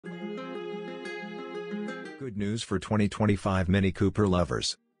Good news for 2025 Mini Cooper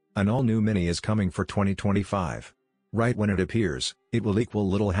lovers. An all-new Mini is coming for 2025. Right when it appears, it will equal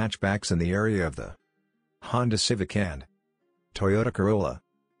little hatchbacks in the area of the Honda Civic and Toyota Corolla.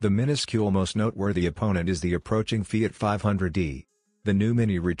 The minuscule most noteworthy opponent is the approaching Fiat 500d. The new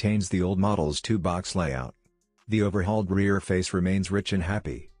Mini retains the old model's two-box layout. The overhauled rear face remains rich and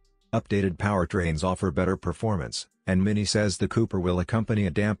happy. Updated powertrains offer better performance, and Mini says the Cooper will accompany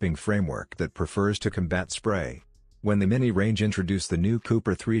a damping framework that prefers to combat spray. When the Mini range introduced the new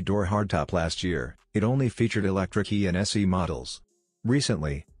Cooper 3-door hardtop last year, it only featured electric E and SE models.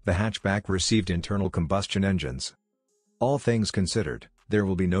 Recently, the hatchback received internal combustion engines. All things considered, there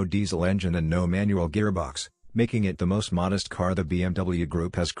will be no diesel engine and no manual gearbox, making it the most modest car the BMW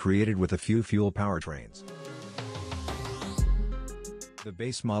Group has created with a few fuel powertrains. The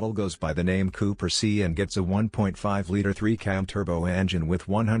base model goes by the name Cooper C and gets a 1.5-liter 3-cam turbo engine with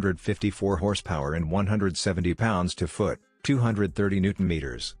 154 horsepower and 170 pounds-to-foot, 230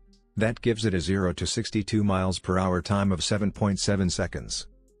 Nm. That gives it a 0 to 62 miles per hour time of 7.7 seconds.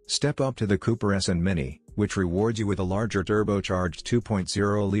 Step up to the Cooper S and Mini, which rewards you with a larger turbocharged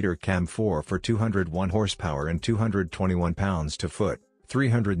 2.0-liter Cam 4 for 201 horsepower and 221 pounds-to-foot,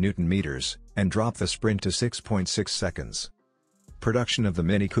 300 Nm, and drop the sprint to 6.6 seconds. Production of the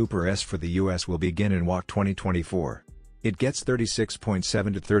Mini Cooper S for the US will begin in WAC 2024. It gets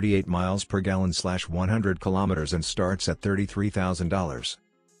 36.7 to 38 miles per gallon/100 kilometers and starts at $33,000.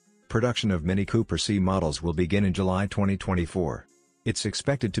 Production of Mini Cooper C models will begin in July 2024. It's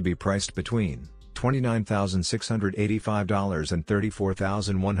expected to be priced between $29,685 and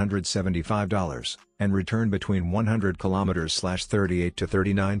 $34,175, and return between 100 kilometers/38 to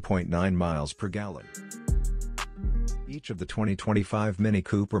 39.9 miles per gallon. Each of the 2025 Mini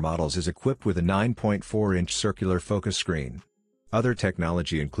Cooper models is equipped with a 9.4-inch circular focus screen. Other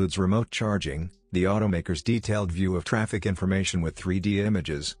technology includes remote charging, the automaker's detailed view of traffic information with 3D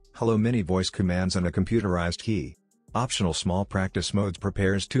images, Hello Mini voice commands and a computerized key. Optional small practice modes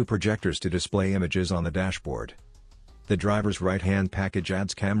prepares two projectors to display images on the dashboard. The driver's right-hand package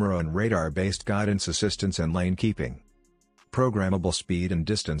adds camera and radar-based guidance assistance and lane keeping. Programmable speed and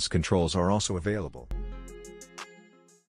distance controls are also available.